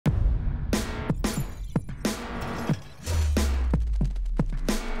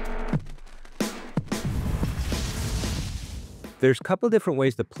there's a couple of different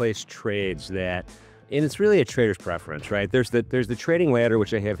ways to place trades and it's really a trader's preference, right? There's the trading ladder,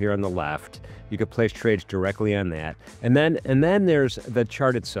 which I have here on the left. You could place trades directly on that. And then there's the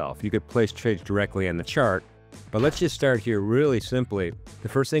chart itself. You could place trades directly on the chart. But let's just start here really simply. The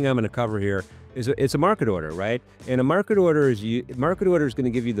first thing I'm going to cover here is it's a market order, right? And a market order is going to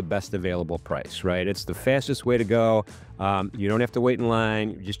give you the best available price, right? It's the fastest way to go. You don't have to wait in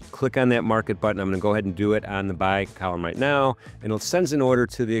line. You just click on that market button. I'm going to go ahead and do it on the buy column right now, and it sends an order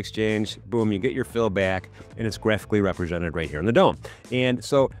to the exchange. Boom, you get your fill back, and it's graphically represented right here in the dome. And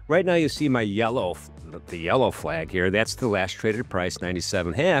so right now you see my the yellow flag here. That's the last traded price,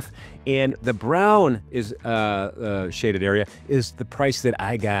 97.5, and the brown is shaded area is the price that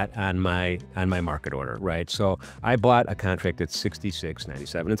I got on my market order, right? So I bought a contract at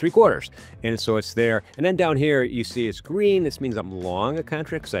 66.97 3/4, and so it's there. And then down here you see it's green. This means I'm long a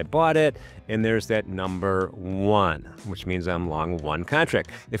contract because I bought it, and there's that number 1, which means I'm long 1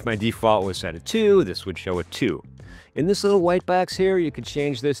 contract. If my default was set at 2, this would show a 2. In this little white box here, you can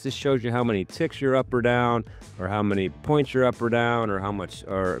change this. This shows you how many ticks you're up or down, or how many points you're up or down, or how much,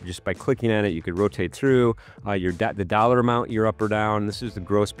 or just by clicking on it, you could rotate through the dollar amount you're up or down. This is the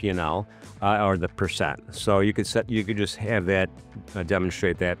gross P&L, or the percent. So you could just have that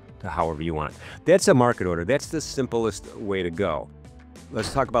demonstrate that however you want. That's a market order. That's the simplest way to go.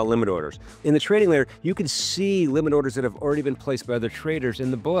 Let's talk about limit orders. In the trading layer, you can see limit orders that have already been placed by other traders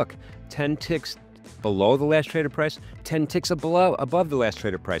in the book. 10 ticks below the last traded price, 10 ticks above the last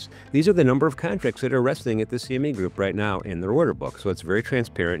traded price. These are the number of contracts that are resting at the CME group right now in their order book. So it's very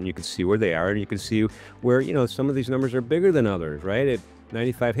transparent, and you can see where they are, and you can see where, some of these numbers are bigger than others, right? At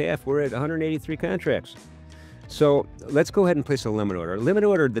 95.5, we're at 183 contracts. So let's go ahead and place a limit order. Limit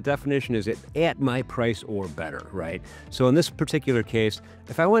order, the definition is at my price or better, right? So in this particular case,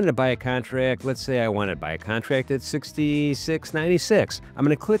 if I wanted to buy a contract, let's say I wanted to buy a contract at 66.96, I'm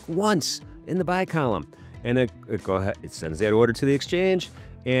going to click once in the buy column, and it sends that order to the exchange,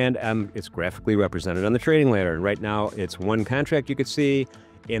 and it's graphically represented on the trading ladder. And right now it's 1 contract you could see,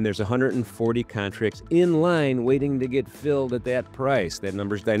 and there's 140 contracts in line waiting to get filled at that price. That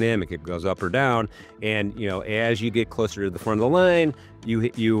number's dynamic. It goes up or down, and as you get closer to the front of the line,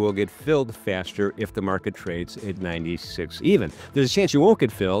 you will get filled faster if the market trades at 96 even. There's a chance you won't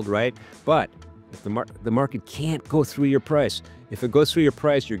get filled, right? But if the market can't go through your price. If it goes through your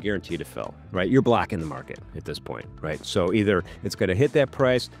price, you're guaranteed to fill, right? You're blocking the market at this point, right? So either it's going to hit that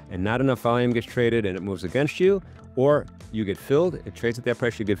price and not enough volume gets traded and it moves against you, or you get filled, it trades at that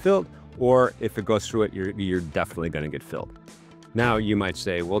price, you get filled, or if it goes through it, you're definitely going to get filled. Now you might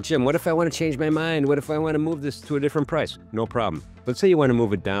say, well, Jim, what if I want to change my mind? What if I want to move this to a different price? No problem. Let's say you want to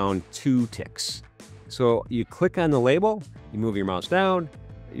move it down 2 ticks. So you click on the label, you move your mouse down,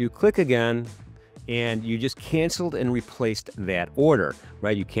 you click again, and you just canceled and replaced that order,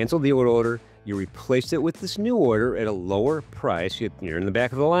 right? You canceled the order, you replaced it with this new order at a lower price. You're in the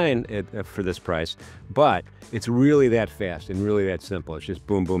back of the line for this price, but it's really that fast and really that simple. It's just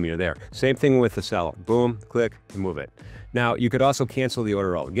boom, boom, you're there. Same thing with the sell. Boom, click, and move it. Now, you could also cancel the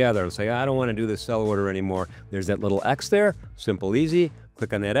order altogether and say, I don't want to do this sell order anymore. There's that little X there, simple, easy.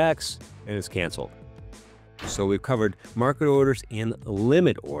 Click on that X, and it's canceled. So we've covered market orders and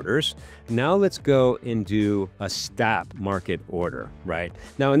limit orders. Now let's go and do a stop market order, right?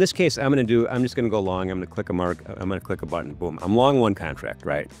 Now in this case, I'm just going to go long. I'm going to click a button. Boom. I'm long 1 contract,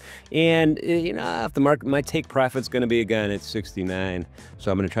 right? And if the market, my take profit's going to be again at 69.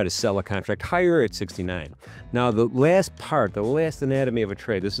 So I'm going to try to sell a contract higher at 69. Now the last anatomy of a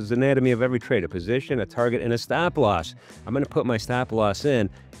trade, this is anatomy of every trade, a position, a target, and a stop loss. I'm going to put my stop loss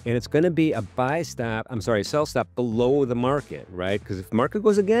in, and it's going to be a sell stop below the market, right? Because if the market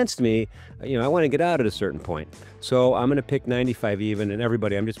goes against me, I want to get out at a certain point. So I'm going to pick 95 even, and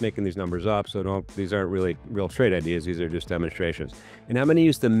everybody, I'm just making these numbers up, so these aren't really real trade ideas, these are just demonstrations. And I'm going to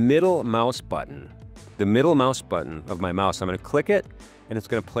use the middle mouse button of my mouse. I'm going to click it, and it's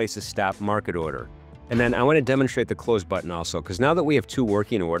going to place a stop market order. And then I want to demonstrate the close button also, because now that we have 2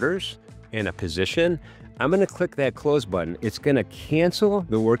 working orders in a position, I'm going to click that close button. It's going to cancel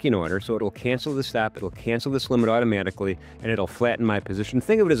the working order, so it'll cancel the stop, it'll cancel this limit automatically, and it'll flatten my position.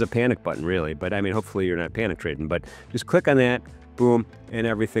 Think of it as a panic button, really, but I mean, hopefully you're not panic trading, but just click on that, boom, and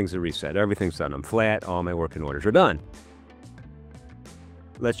everything's a reset. Everything's done. I'm flat, all my working orders are done.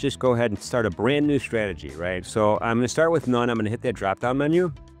 Let's just go ahead and start a brand new strategy, right? So I'm going to start with none. I'm going to hit that drop-down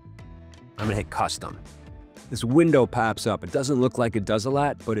menu. I'm going to hit custom. This window pops up. It doesn't look like it does a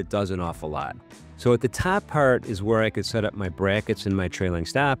lot, but it does an awful lot. So at the top part is where I could set up my brackets and my trailing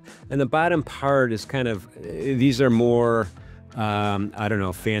stop. And the bottom part is these are more I don't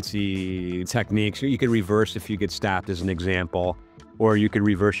know, fancy techniques. You could reverse if you get stopped as an example, or you could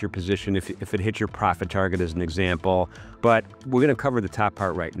reverse your position if it hits your profit target as an example. But we're going to cover the top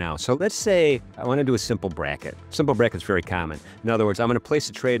part right now. So let's say I want to do a simple bracket. Simple bracket is very common. In other words, I'm going to place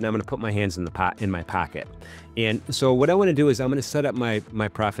a trade and I'm going to put my hands in my pocket. And so what I want to do is I'm going to set up my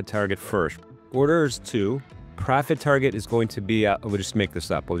profit target first. Orders 2. Profit target is going to be, we'll just make this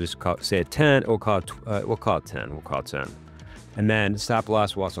up. We'll just say a 10. We'll call it 10. We'll call it 10. And then stop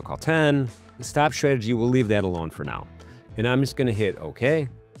loss, we'll also call 10. The stop strategy, we'll leave that alone for now. And I'm just gonna hit OK.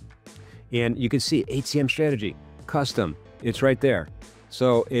 And you can see ATM strategy, custom, it's right there.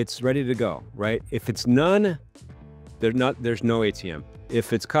 So it's ready to go, right? If it's none, there's no ATM.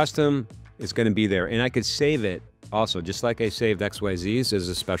 If it's custom, it's gonna be there. And I could save it also, just like I saved XYZs as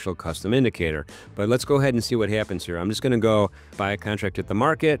a special custom indicator. But let's go ahead and see what happens here. I'm just gonna go buy a contract at the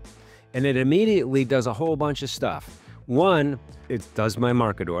market, and it immediately does a whole bunch of stuff. 1, it does my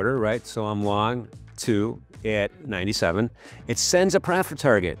market order, right? So I'm long. 2, at 97. It sends a profit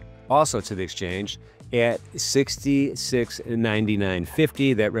target also to the exchange at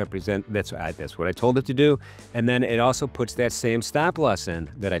 66.9950. That's what I told it to do. And then it also puts that same stop loss in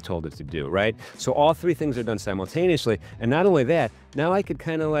that I told it to do, right? So all 3 things are done simultaneously. And not only that, now I could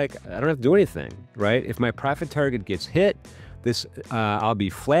kind of like, I don't have to do anything, right? If my profit target gets hit, I'll be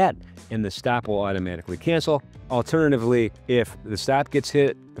flat and the stop will automatically cancel. Alternatively, if the stop gets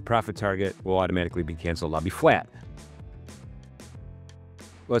hit, the profit target will automatically be canceled. I'll be flat.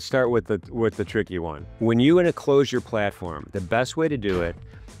 Let's start with the tricky one. When you want to close your platform, the best way to do it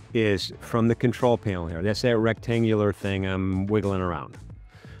is from the control panel here. That's that rectangular thing I'm wiggling around.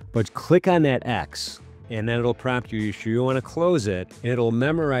 But click on that X, and then it'll prompt you, you want to close it, and it'll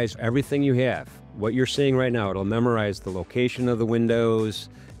memorize everything you have. What you're seeing right now, it'll memorize the location of the windows,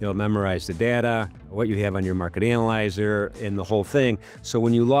 it'll memorize the data, what you have on your market analyzer, and the whole thing. So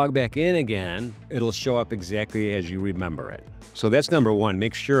when you log back in again, it'll show up exactly as you remember it. So that's number 1.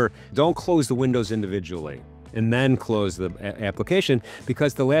 Make sure, don't close the windows individually and then close the application,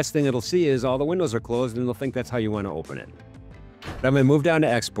 because the last thing it'll see is all the windows are closed and it'll think that's how you want to open it. I'm going to move down to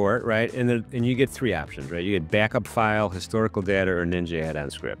export, right? And you get 3 options, right? You get backup file, historical data, or Ninja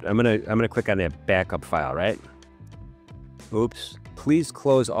add-on script. I'm gonna click on that backup file, right? Oops. Please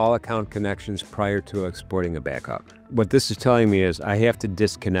close all account connections prior to exporting a backup. What this is telling me is I have to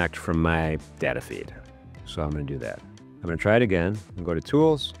disconnect from my data feed. So I'm going to do that. I'm going to try it again. I'm going to go to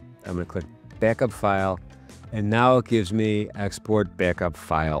Tools. I'm going to click Backup File. And now it gives me Export Backup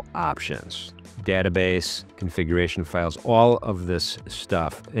File options. Database, configuration files, all of this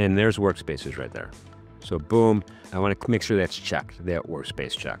stuff. And there's workspaces right there. So boom, I want to make sure that's checked, that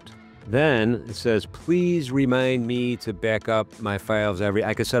workspace checked. Then it says, please remind me to back up my files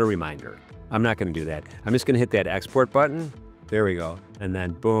I could set a reminder. I'm not going to do that. I'm just going to hit that export button. There we go. And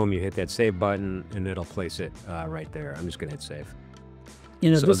then boom, you hit that save button and it'll place it right there. I'm just going to hit save.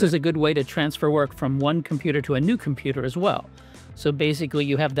 You know, so this is a good way to transfer work from one computer to a new computer as well. So basically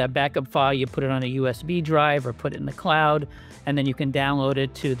you have that backup file, you put it on a USB drive or put it in the cloud, and then you can download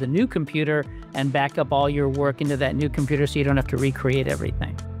it to the new computer and back up all your work into that new computer so you don't have to recreate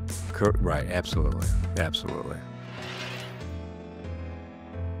everything. Right, absolutely, absolutely.